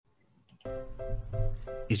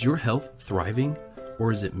Is your health thriving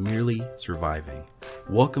or is it merely surviving?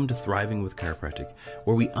 Welcome to Thriving with Chiropractic,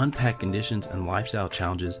 where we unpack conditions and lifestyle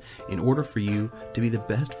challenges in order for you to be the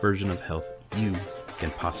best version of health you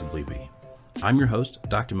can possibly be. I'm your host,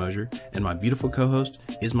 Dr. Mosier, and my beautiful co-host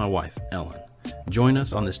is my wife, Ellen. Join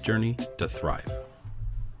us on this journey to thrive.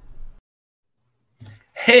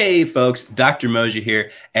 Hey folks, Dr. Mosier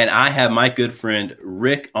here, and I have my good friend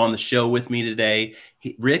Rick on the show with me today.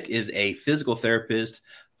 Rick is a physical therapist,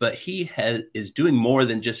 but he is doing more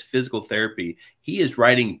than just physical therapy. He is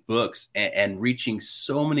writing books and reaching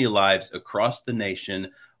so many lives across the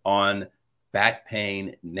nation on back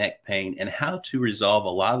pain, neck pain, and how to resolve a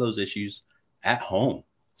lot of those issues at home.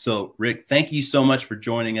 So Rick, thank you so much for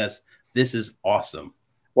joining us. This is awesome.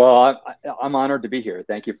 Well, I'm honored to be here.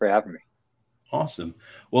 Thank you for having me. Awesome.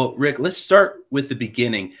 Well, Rick, let's start with the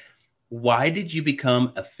beginning. Why did you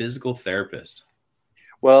become a physical therapist?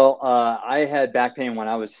 Well, I had back pain when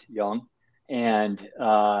I was young, and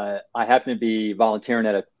I happened to be volunteering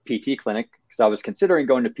at a PT clinic because I was considering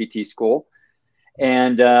going to PT school.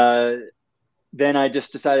 And then I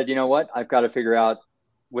just decided, you know what, I've got to figure out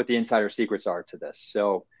what the insider secrets are to this.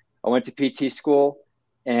 So I went to PT school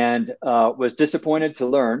and was disappointed to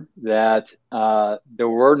learn that there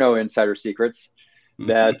were no insider secrets,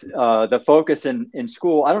 that the focus in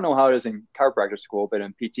school, I don't know how it is in chiropractic school, but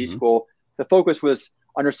in PT school, the focus was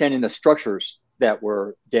understanding the structures that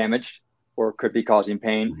were damaged or could be causing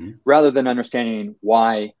pain, rather than understanding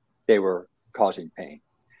why they were causing pain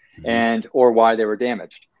and or why they were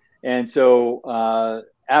damaged. And so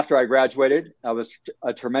after I graduated, I was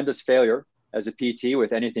a tremendous failure as a PT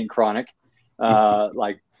with anything chronic.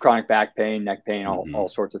 Like chronic back pain, neck pain, all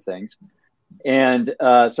sorts of things. And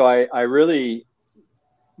so I really,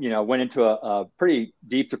 went into a pretty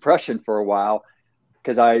deep depression for a while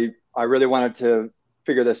because I really wanted to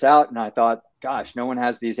figure this out. And I thought, gosh, no one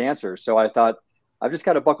has these answers. So I thought, I've just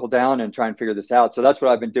got to buckle down and try and figure this out. So that's what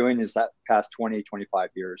I've been doing is that past 20, 25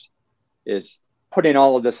 years is putting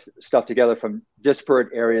all of this stuff together from disparate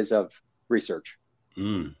areas of research.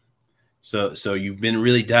 So you've been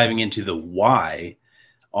really diving into the why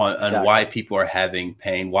on exactly. Why people are having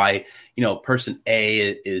pain, why, person A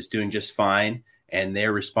is doing just fine and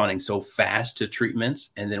they're responding so fast to treatments.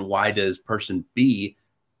 And then why does person B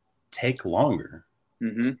take longer?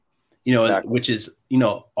 Exactly. Which is,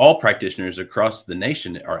 all practitioners across the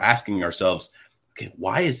nation are asking ourselves, okay,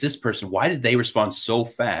 why is this person, why did they respond so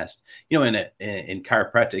fast? In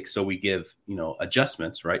chiropractic, so we give,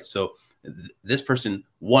 adjustments, right? So this person,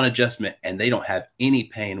 one adjustment and they don't have any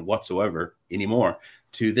pain whatsoever anymore.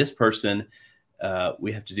 To this person,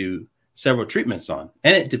 we have to do several treatments on,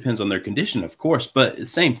 and it depends on their condition, of course, but the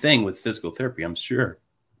same thing with physical therapy, I'm sure.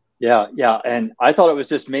 Yeah. And I thought it was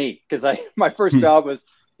just me because my first job was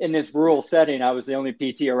in this rural setting. I was the only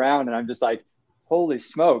PT around, and I'm just like, holy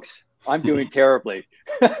smokes, I'm doing terribly.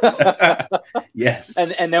 Yes.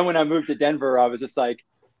 And then when I moved to Denver, I was just like,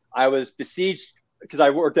 I was besieged because I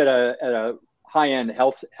worked at a high-end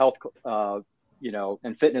health,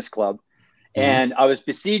 and fitness club. And I was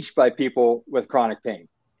besieged by people with chronic pain.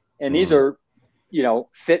 And these are,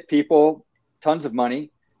 fit people, tons of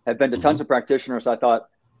money, have been to tons of practitioners. I thought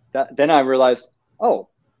that then I realized, oh,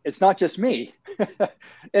 it's not just me.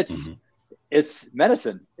 It's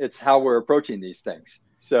medicine. It's how we're approaching these things.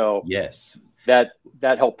 So yes, that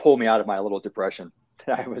helped pull me out of my little depression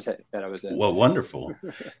that I was in. Well, wonderful.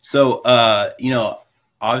 So,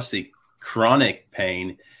 obviously chronic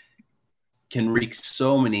pain can wreak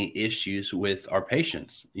so many issues with our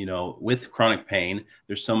patients. With chronic pain,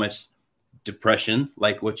 there's so much depression,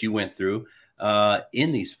 like what you went through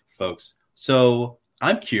in these folks. So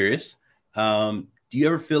I'm curious, do you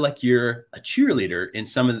ever feel like you're a cheerleader in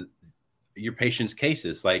some of your patients'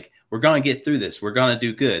 cases? Like, we're going to get through this. We're going to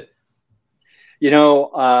do good. In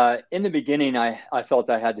the beginning, I felt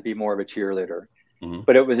I had to be more of a cheerleader,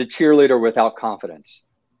 but it was a cheerleader without confidence.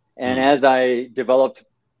 And as I developed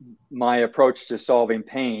my approach to solving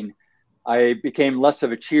pain, I became less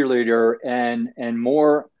of a cheerleader and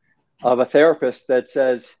more of a therapist that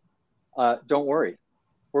says, don't worry,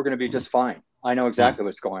 we're going to be just fine. I know exactly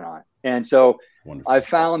what's going on. And so I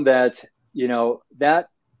found that, that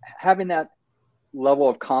having that level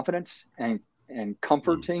of confidence and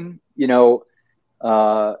comforting,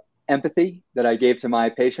 empathy that I gave to my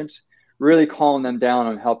patients, really calm them down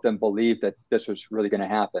and help them believe that this was really going to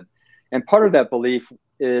happen. And part of that belief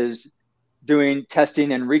is doing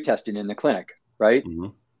testing and retesting in the clinic, right?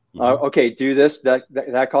 Okay, do this,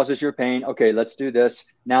 that causes your pain. Okay, let's do this.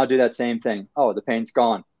 Now do that same thing. Oh, the pain's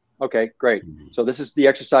gone. Okay, great. So this is the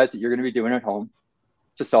exercise that you're going to be doing at home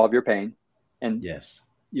to solve your pain. And yes,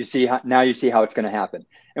 you see how it's going to happen.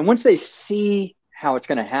 And once they see how it's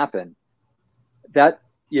going to happen, that,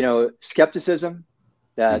 skepticism,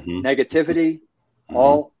 that negativity,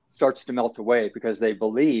 all starts to melt away because they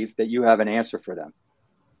believe that you have an answer for them.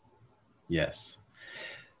 Yes.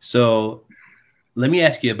 So let me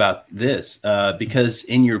ask you about this, because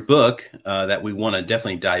in your book that we want to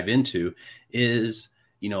definitely dive into is,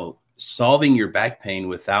 solving your back pain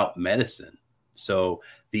without medicine. So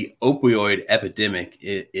the opioid epidemic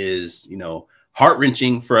is,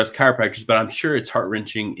 heart-wrenching for us chiropractors, but I'm sure it's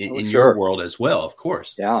heart-wrenching in your world as well, of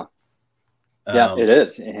course. Yeah. Yeah, it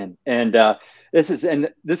is. And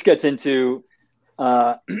this gets into,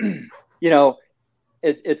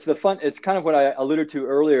 it's the fun. It's kind of what I alluded to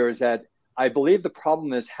earlier, is that I believe the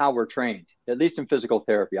problem is how we're trained, at least in physical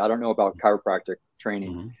therapy. I don't know about chiropractic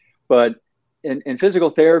training, but in physical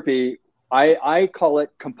therapy, I call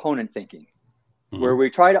it component thinking, where we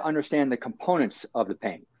try to understand the components of the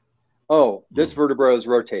pain. Oh, this vertebra is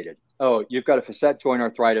rotated. Oh, you've got a facet joint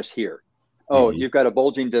arthritis here. Oh, you've got a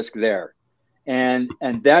bulging disc there. And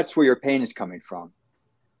that's where your pain is coming from.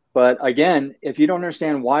 But again, if you don't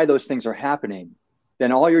understand why those things are happening,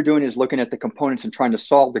 then all you're doing is looking at the components and trying to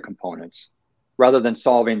solve the components rather than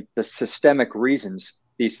solving the systemic reasons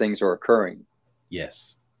these things are occurring.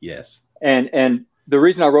 Yes. And the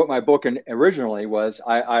reason I wrote my book originally was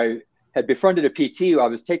I had befriended a PT. I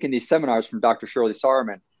was taking these seminars from Dr. Shirley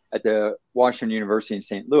Sahrmann at the Washington University in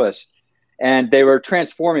St. Louis, and they were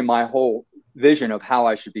transforming my whole vision of how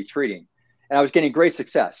I should be treating. And I was getting great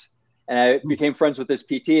success. And I became friends with this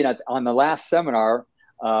PT. And on the last seminar,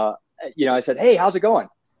 I said, "Hey, how's it going?"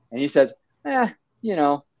 And he said, And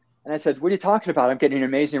I said, "What are you talking about? I'm getting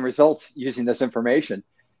amazing results using this information."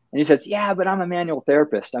 And he says, "Yeah, but I'm a manual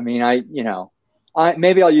therapist. I mean,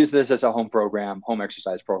 maybe I'll use this as a home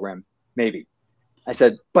exercise program, maybe." I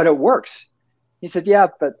said, "But it works." He said, "Yeah,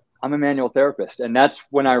 but I'm a manual therapist." And that's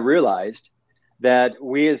when I realized that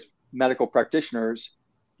we as medical practitioners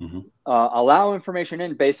allow information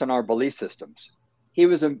in based on our belief systems. He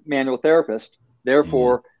was a manual therapist,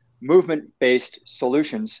 therefore movement-based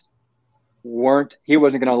solutions he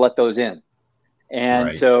wasn't going to let those in. And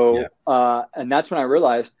and that's when I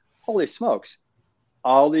realized, holy smokes,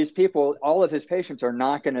 all these people, all of his patients are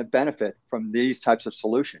not going to benefit from these types of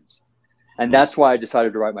solutions. And that's why I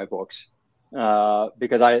decided to write my books,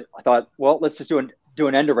 because I thought, well, let's just do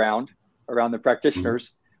an end around the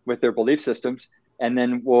practitioners with their belief systems. And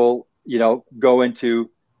then we'll, go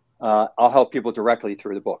into, I'll help people directly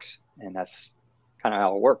through the books. And that's kind of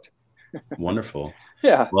how it worked. Wonderful.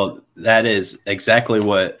 Yeah. Well, that is exactly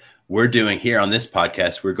what we're doing here on this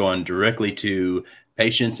podcast. We're going directly to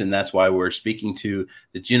patients, and that's why we're speaking to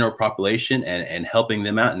the general population and helping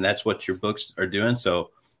them out. And that's what your books are doing.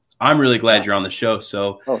 So I'm really glad you're on the show.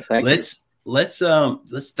 So let's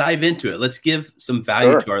dive into it. Let's give some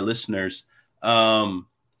value to our listeners.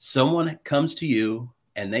 Someone comes to you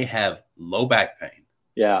and they have low back pain.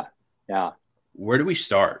 Yeah. Where do we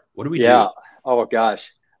start? What do we do? Oh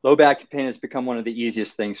gosh. Low back pain has become one of the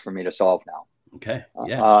easiest things for me to solve now. Okay.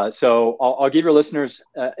 Yeah. So I'll give your listeners,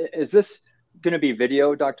 is this going to be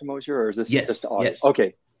video, Dr. Mosier, or is this just audio? Yes.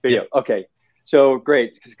 Okay. Video. Yeah. Okay. So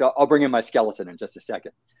great. I'll bring in my skeleton in just a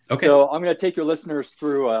second. Okay. So I'm going to take your listeners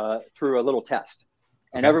through a little test,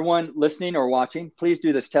 and everyone listening or watching, please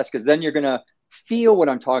do this test, because then you're going to feel what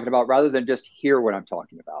I'm talking about rather than just hear what I'm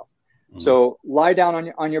talking about. So lie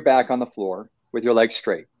down on your back on the floor with your legs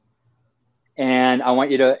straight. And I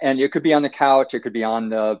want you to, and it could be on the couch, it could be on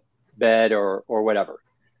the bed or whatever.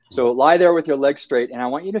 So lie there with your legs straight, and I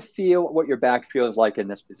want you to feel what your back feels like in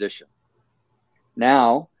this position.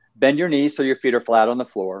 Now, bend your knees so your feet are flat on the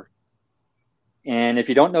floor. And if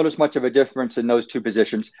you don't notice much of a difference in those two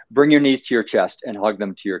positions, bring your knees to your chest and hug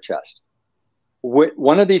them to your chest.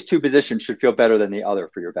 One of these two positions should feel better than the other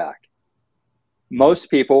for your back. Most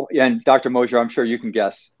people, and Dr. Mosier, I'm sure you can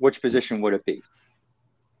guess, which position would it be?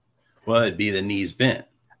 Well, it'd be the knees bent.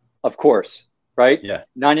 Of course, right? Yeah.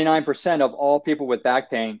 99% of all people with back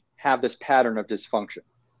pain have this pattern of dysfunction.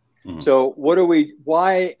 So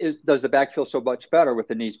why does the back feel so much better with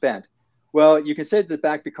the knees bent? Well, you can say that the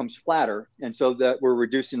back becomes flatter, and so that we're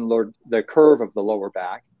reducing the curve of the lower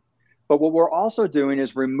back. But what we're also doing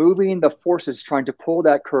is removing the forces trying to pull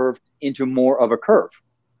that curve into more of a curve.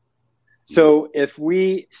 So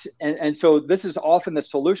so this is often the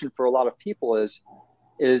solution for a lot of people is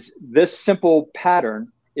this simple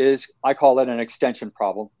pattern I call it an extension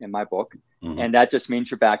problem in my book. And that just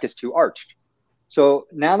means your back is too arched. So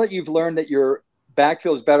now that you've learned that your back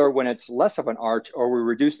feels better when it's less of an arch, or we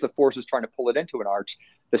reduce the forces trying to pull it into an arch,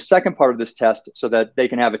 the second part of this test, so that they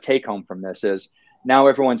can have a take home from this, is now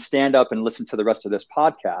everyone stand up and listen to the rest of this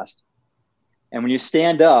podcast. And when you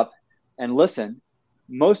stand up and listen,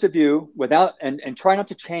 most of you and try not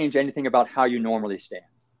to change anything about how you normally stand.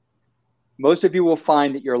 Most of you will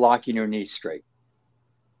find that you're locking your knees straight.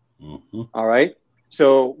 Mm-hmm. All right.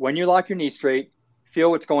 So when you lock your knees straight,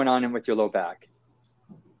 feel what's going on with your low back.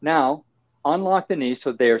 Now, unlock the knees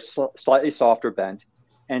so they are slightly soft or bent,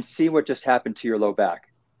 and see what just happened to your low back.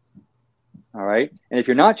 All right. And if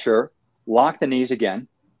you're not sure, lock the knees again,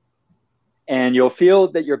 and you'll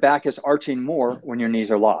feel that your back is arching more when your knees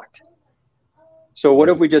are locked. So what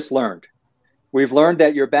have we just learned? We've learned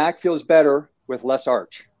that your back feels better with less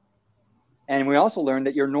arch. And we also learned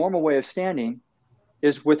that your normal way of standing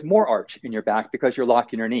is with more arch in your back because you're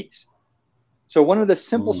locking your knees. So one of the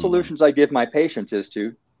simple solutions I give my patients is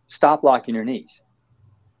to stop locking your knees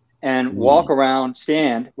and walk around,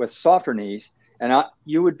 stand with softer knees. And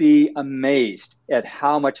you would be amazed at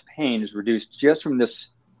how much pain is reduced just from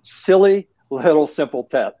this silly little simple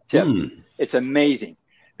tip. It's amazing.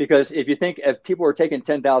 Because if people are taking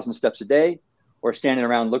 10,000 steps a day or standing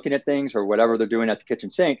around looking at things or whatever they're doing at the kitchen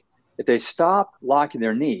sink, if they stop locking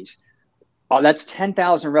their knees, that's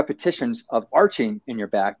 10,000 repetitions of arching in your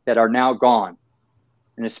back that are now gone.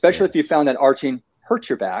 And especially if you found that arching hurts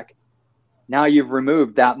your back, now you've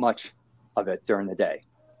removed that much of it during the day.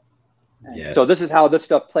 Yes. So this is how this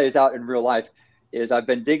stuff plays out in real life. Is I've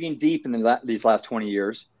been digging deep in these last 20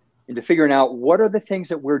 years into figuring out what are the things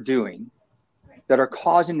that we're doing that are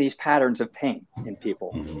causing these patterns of pain in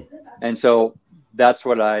people. Mm-hmm. And so that's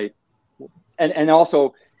what and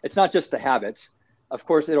also it's not just the habits. Of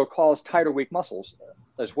course, it'll cause tight or weak muscles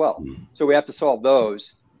as well. Mm-hmm. So we have to solve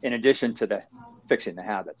those in addition to fixing the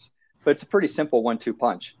habits. But it's a pretty simple 1-2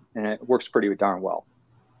 punch, and it works pretty darn well.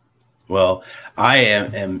 Well, I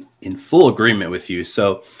am in full agreement with you.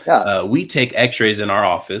 So we take x-rays in our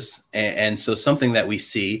office. And so something that we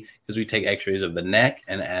see, because we take x-rays of the neck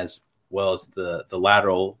and as well as the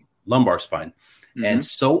lateral lumbar spine. Mm-hmm. And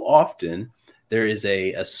so often there is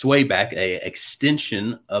a sway back, a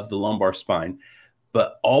extension of the lumbar spine,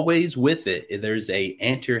 but always with it, there's a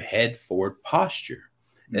anterior head forward posture.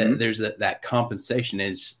 Mm-hmm. There's that compensation.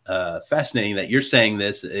 And it's fascinating that you're saying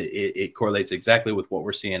this. It correlates exactly with what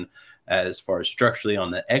we're seeing as far as structurally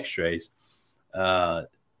on the x-rays. Do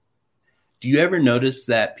you ever notice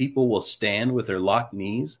that people will stand with their locked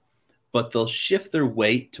knees, but they'll shift their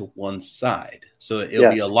weight to one side? So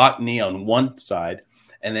it'll be a locked knee on one side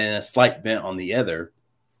and then a slight bent on the other.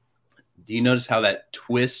 Do you notice how that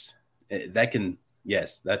twists?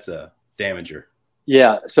 That's a damager.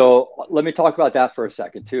 Yeah. So let me talk about that for a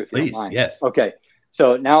second too, if you Please, don't mind. Yes. Okay.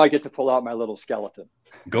 So now I get to pull out my little skeleton.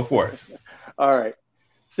 Go for it. All right.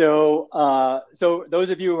 So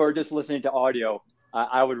those of you who are just listening to audio,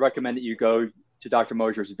 I would recommend that you go to Dr.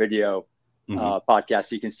 Mosier's video podcast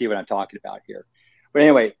so you can see what I'm talking about here. But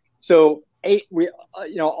anyway, so a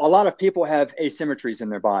lot of people have asymmetries in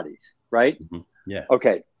their bodies, right? Mm-hmm. Yeah.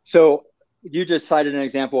 Okay. So you just cited an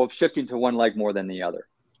example of shifting to one leg more than the other.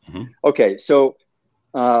 Mm-hmm. Okay. So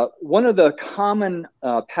one of the common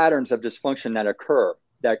patterns of dysfunction that occur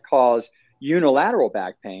that cause unilateral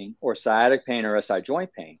back pain or sciatic pain or SI joint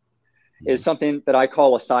pain is something that I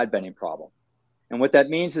call a side bending problem. And what that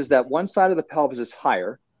means is that one side of the pelvis is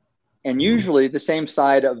higher and usually the same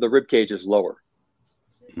side of the rib cage is lower.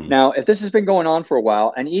 Now, if this has been going on for a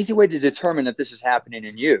while, an easy way to determine that this is happening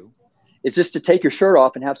in you is just to take your shirt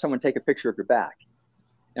off and have someone take a picture of your back.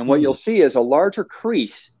 And what you'll see is a larger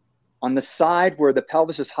crease on the side where the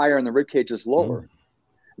pelvis is higher and the rib cage is lower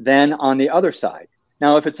than on the other side.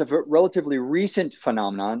 Now, if it's a relatively recent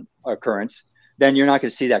occurrence, then you're not going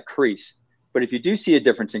to see that crease. But if you do see a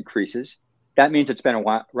difference in creases, that means it's been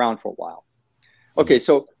around for a while. Okay,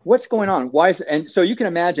 so what's going on? And so you can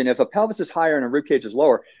imagine if a pelvis is higher and a rib cage is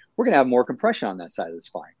lower, we're going to have more compression on that side of the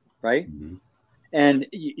spine, right? Mm-hmm. And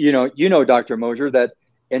you know, Dr. Mosier, that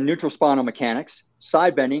in neutral spinal mechanics,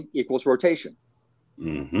 side bending equals rotation.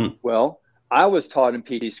 Mm-hmm. Well, I was taught in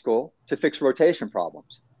PT school to fix rotation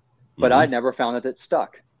problems, but I never found that it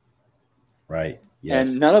stuck. Right. Yes.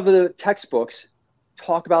 And none of the textbooks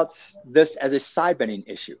talk about this as a side bending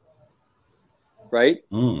issue. Right.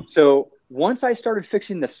 So once I started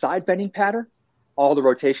fixing the side bending pattern, all the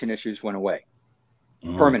rotation issues went away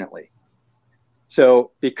permanently.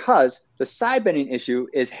 So because the side bending issue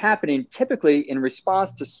is happening typically in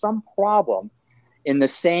response to some problem in the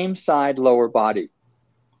same side lower body.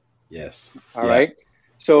 Yes. All right.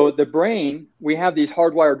 So the brain, we have these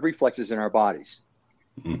hardwired reflexes in our bodies.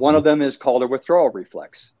 Mm-hmm. One of them is called a withdrawal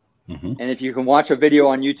reflex. Mm-hmm. And if you can watch a video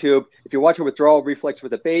on YouTube, if you watch a withdrawal reflex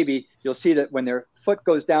with a baby, you'll see that when their foot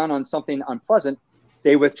goes down on something unpleasant,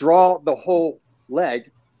 they withdraw the whole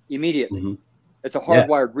leg immediately. Mm-hmm. It's a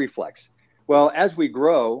hardwired reflex. Well, as we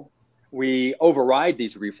grow, we override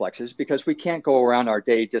these reflexes because we can't go around our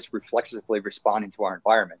day just reflexively responding to our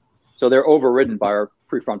environment. So they're overridden by our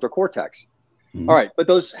prefrontal cortex. Mm-hmm. All right, but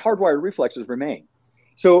those hardwired reflexes remain.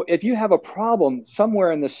 So if you have a problem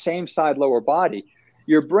somewhere in the same side lower body,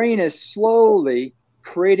 your brain is slowly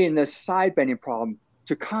creating this side bending problem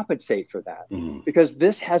to compensate for that, because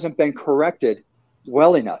this hasn't been corrected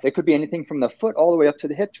well enough. It could be anything from the foot all the way up to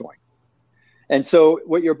the hip joint. And so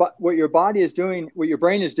what your body is doing, what your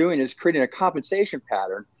brain is doing, is creating a compensation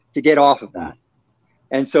pattern to get off of that.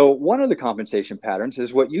 And so one of the compensation patterns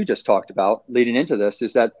is what you just talked about leading into this,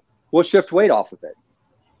 is that we'll shift weight off of it.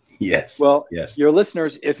 Yes. Well, yes. Your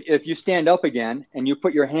listeners, if you stand up again and you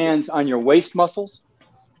put your hands on your waist muscles,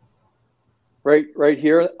 right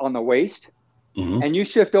here on the waist, and you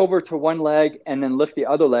shift over to one leg and then lift the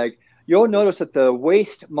other leg, you'll notice that the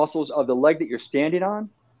waist muscles of the leg that you're standing on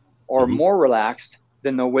are more relaxed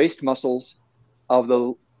than the waist muscles of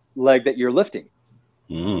the leg that you're lifting.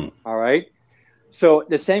 All right. So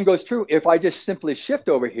the same goes true. If I just simply shift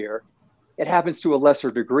over here, it happens to a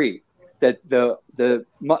lesser degree, that the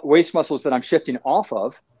waist muscles that I'm shifting off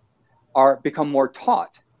of become more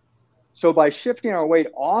taut. So by shifting our weight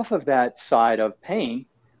off of that side of pain,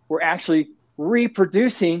 we're actually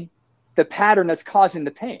reproducing the pattern that's causing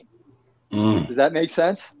the pain. Does that make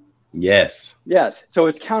sense? Yes. Yes. So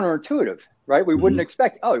it's counterintuitive, right? We wouldn't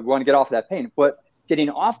expect, we want to get off of that pain. But getting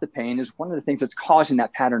off the pain is one of the things that's causing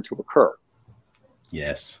that pattern to occur.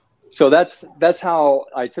 Yes. So that's how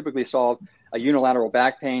I typically solve a unilateral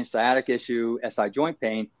back pain, sciatic issue, SI joint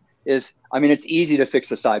pain. It's easy to fix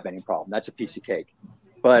the side bending problem. That's a piece of cake.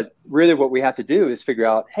 But really what we have to do is figure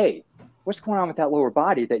out, hey, what's going on with that lower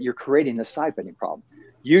body that you're creating this side bending problem?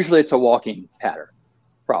 Usually it's a walking pattern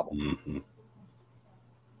problem.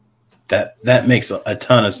 That makes a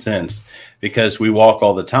ton of sense, because we walk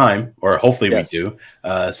all the time, or hopefully we do.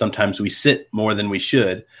 Sometimes we sit more than we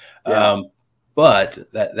should. Yeah. But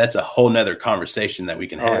that's a whole nother conversation that we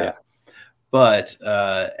can have. Yeah. But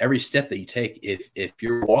every step that you take, if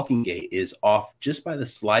your walking gait is off just by the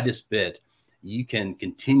slightest bit, you can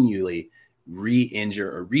continually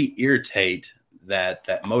re-injure or re-irritate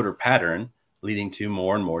that motor pattern, leading to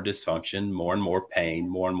more and more dysfunction, more and more pain,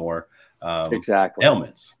 more and more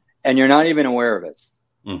ailments. And you're not even aware of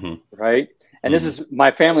it, right? And this is,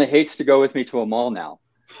 my family hates to go with me to a mall now,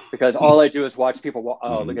 because all I do is watch people walk.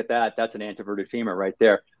 Oh, look at that. That's an anteverted femur right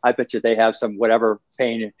there. I bet you they have some whatever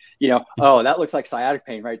pain, that looks like sciatic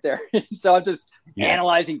pain right there. So I'm just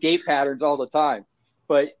analyzing gait patterns all the time.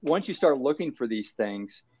 But once you start looking for these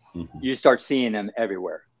things, you start seeing them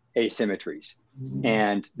everywhere, asymmetries.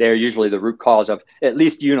 And they're usually the root cause of at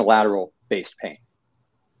least unilateral based pain.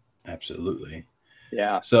 Absolutely.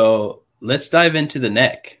 Yeah. So let's dive into the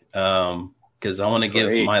neck, because I want to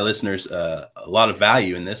give my listeners a lot of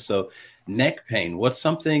value in this. So neck pain, what's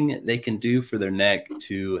something they can do for their neck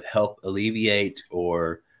to help alleviate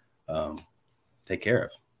or take care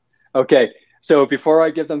of? Okay. So before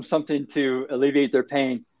I give them something to alleviate their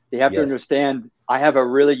pain, they have to understand I have a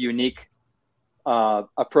really unique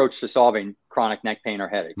approach to solving chronic neck pain or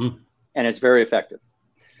headaches, and it's very effective.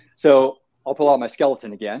 So I'll pull out my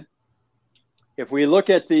skeleton again. If we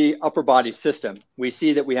look at the upper body system, we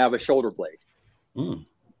see that we have a shoulder blade.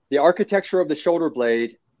 The architecture of the shoulder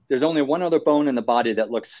blade, there's only one other bone in the body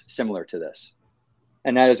that looks similar to this,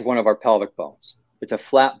 and that is one of our pelvic bones. It's a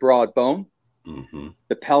flat, broad bone.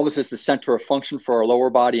 The pelvis is the center of function for our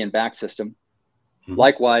lower body and back system.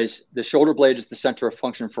 Likewise, the shoulder blade is the center of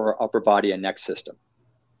function for our upper body and neck system.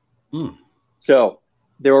 So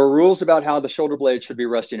there are rules about how the shoulder blade should be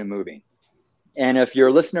resting and moving. And if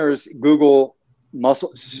your listeners Google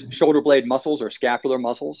shoulder blade muscles or scapular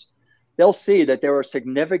muscles, they'll see that there are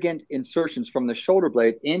significant insertions from the shoulder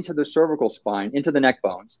blade into the cervical spine, into the neck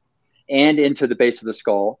bones, and into the base of the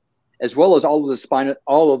skull, as well as all of the spine,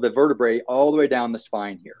 all of the vertebrae, all the way down the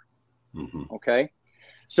spine here. Okay.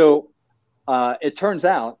 So it turns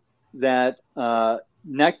out that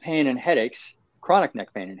neck pain and headaches, chronic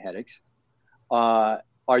neck pain and headaches, are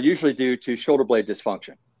usually due to shoulder blade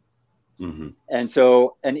dysfunction. And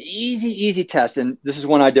so an easy test, and this is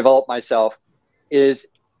one I developed myself, is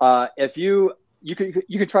if you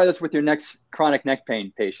could try this with your next chronic neck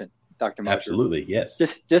pain patient, Dr. Marshall. Absolutely, yes.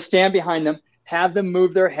 Just stand behind them, have them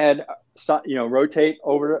move their head, rotate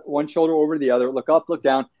over one shoulder over the other, look up, look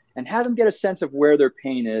down, and have them get a sense of where their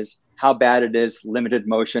pain is, how bad it is, limited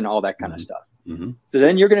motion, all that kind of stuff. So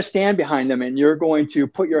then you're going to stand behind them and you're going to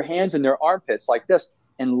put your hands in their armpits like this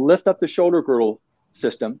and lift up the shoulder girdle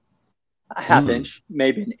system, a half inch,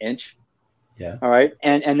 maybe an inch. Yeah. All right.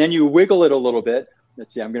 And then you wiggle it a little bit.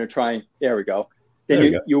 Let's see, I'm going to try. There we go.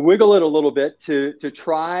 Then you wiggle it a little bit to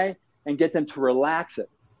try and get them to relax it.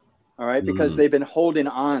 All right. Because they've been holding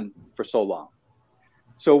on for so long.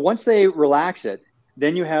 So once they relax it,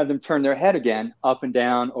 then you have them turn their head again, up and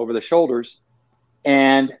down over the shoulders.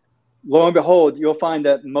 And lo and behold, you'll find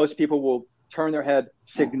that most people will turn their head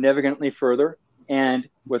significantly further and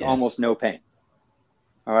with almost no pain.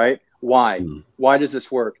 All right. Why? Why does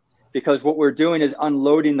this work? Because what we're doing is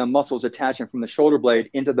unloading the muscles attaching from the shoulder blade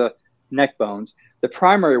into the neck bones, the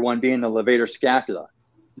primary one being the levator scapula,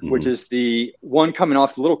 which is the one coming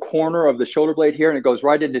off the little corner of the shoulder blade here, and it goes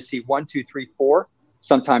right into C1, 2, 3, 4,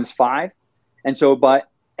 sometimes 5. And so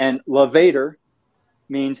and levator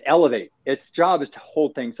means elevate. Its job is to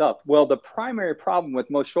hold things up. Well, the primary problem with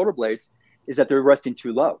most shoulder blades is that they're resting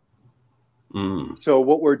too low. So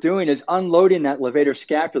what we're doing is unloading that levator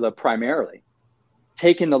scapula primarily,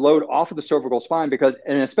 taking the load off of the cervical spine, because,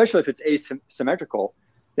 and especially if it's asymmetrical,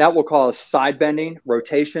 that will cause side bending,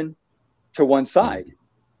 rotation to one side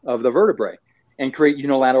of the vertebrae and create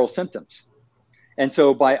unilateral symptoms. And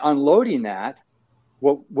so by unloading that,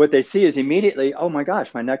 what they see is immediately, oh my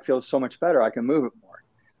gosh, my neck feels so much better. I can move it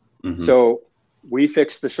more. So we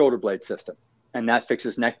fix the shoulder blade system, and that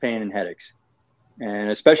fixes neck pain and headaches.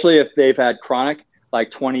 And especially if they've had chronic,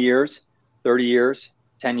 like 20 years, 30 years,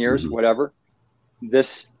 10 years, whatever,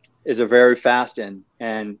 this is a very fast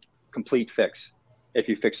and complete fix if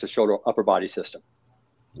you fix the shoulder upper body system.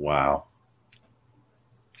 Wow.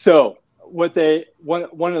 So one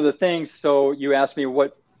of the things, so you asked me,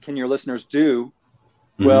 what can your listeners do?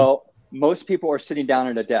 Well, most people are sitting down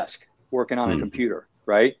at a desk working on a computer,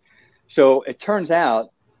 right? So it turns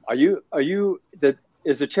out,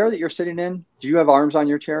 is the chair that you're sitting in, do you have arms on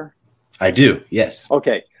your chair? I do, yes.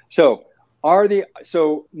 Okay. So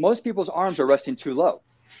most people's arms are resting too low.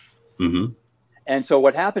 And so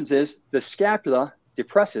what happens is the scapula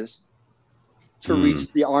depresses to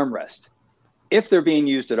reach the armrest, if they're being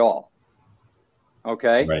used at all.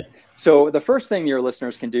 Okay. Right. So the first thing your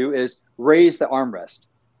listeners can do is raise the armrest.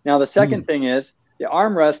 Now, the second thing is the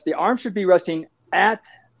armrest, the arm should be resting at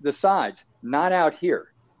the sides, not out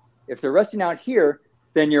here. If they're resting out here,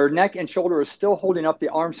 then your neck and shoulder is still holding up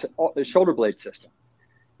the shoulder blade system.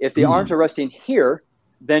 If the arms are resting here,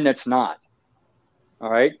 then it's not. All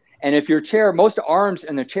right. And if your chair, most arms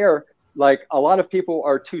in the chair, like a lot of people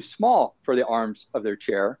are too small for the arms of their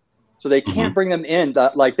chair, so they can't bring them in,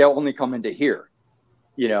 like they'll only come into here,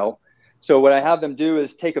 So what I have them do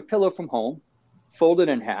is take a pillow from home, fold it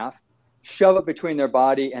in half, shove it between their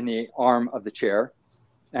body and the arm of the chair,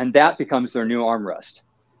 and that becomes their new armrest.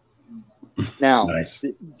 Now, nice.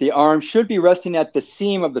 the arm should be resting at the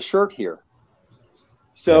seam of the shirt here.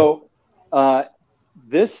 So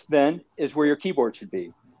this then is where your keyboard should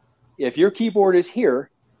be. If your keyboard is here,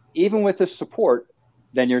 even with this support,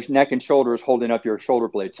 then your neck and shoulder is holding up your shoulder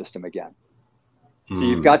blade system again. So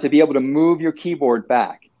you've got to be able to move your keyboard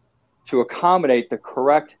back to accommodate the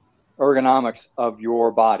correct ergonomics of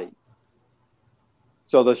your body.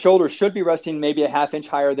 So the shoulder should be resting maybe a half inch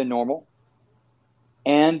higher than normal,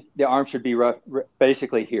 and the arm should be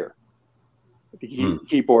basically here, the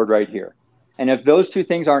keyboard right here. And if those two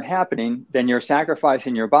things aren't happening, then you're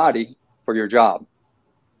sacrificing your body for your job,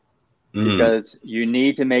 because you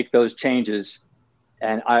need to make those changes,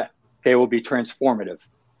 and they will be transformative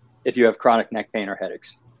if you have chronic neck pain or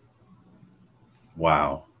headaches.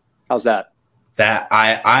 Wow. How's that? That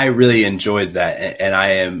I really enjoyed that, and I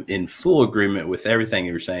am in full agreement with everything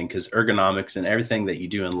you were saying, because ergonomics and everything that you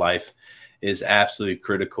do in life is absolutely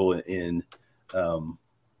critical in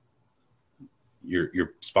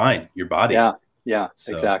your spine, your body. Yeah,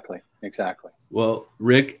 so, exactly. Well,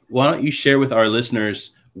 Rick, why don't you share with our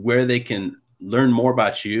listeners where they can learn more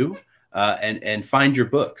about you and find your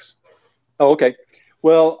books? Oh, okay.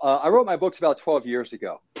 Well, I wrote my books about 12 years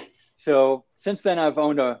ago. So since then, I've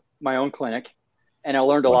owned my own clinic, and I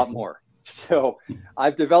learned a lot more. So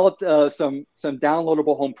I've developed some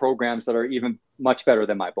downloadable home programs that are even much better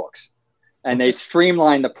than my books. And they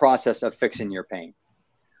streamline the process of fixing your pain.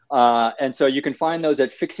 And so you can find those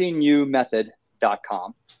at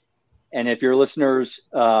fixingyou.com. And if your listeners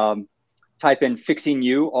type in Fixing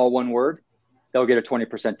You, all one word, they'll get a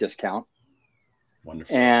 20% discount.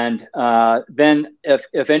 Wonderful. And then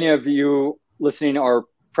if any of you listening are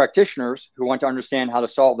practitioners who want to understand how to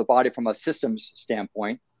solve the body from a systems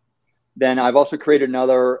standpoint, then I've also created an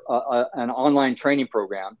online training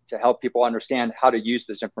program to help people understand how to use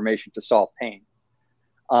this information to solve pain.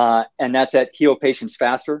 And that's at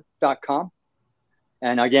healpatientsfaster.com.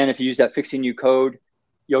 And again, if you use that Fixing You code,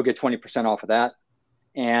 you'll get 20% off of that.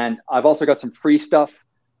 And I've also got some free stuff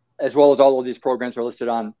as well as all of these programs are listed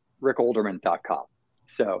on rickolderman.com.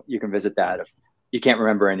 So you can visit that if you can't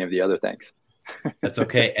remember any of the other things. That's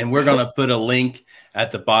okay. And we're going to put a link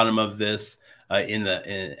at the bottom of this in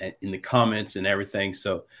the comments and everything.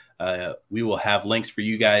 So we will have links for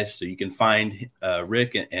you guys so you can find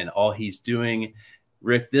Rick and all he's doing.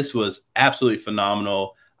 Rick, this was absolutely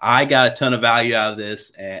phenomenal. I got a ton of value out of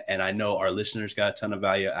this, and I know our listeners got a ton of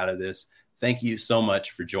value out of this. Thank you so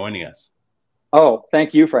much for joining us. Oh,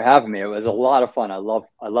 thank you for having me. It was a lot of fun. I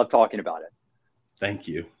love talking about it. Thank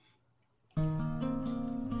you.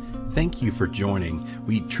 Thank you for joining.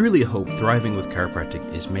 We truly hope Thriving with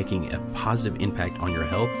Chiropractic is making a positive impact on your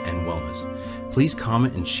health and wellness. Please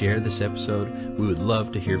comment and share this episode. We would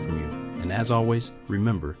love to hear from you. And as always,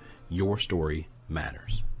 remember, your story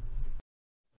matters.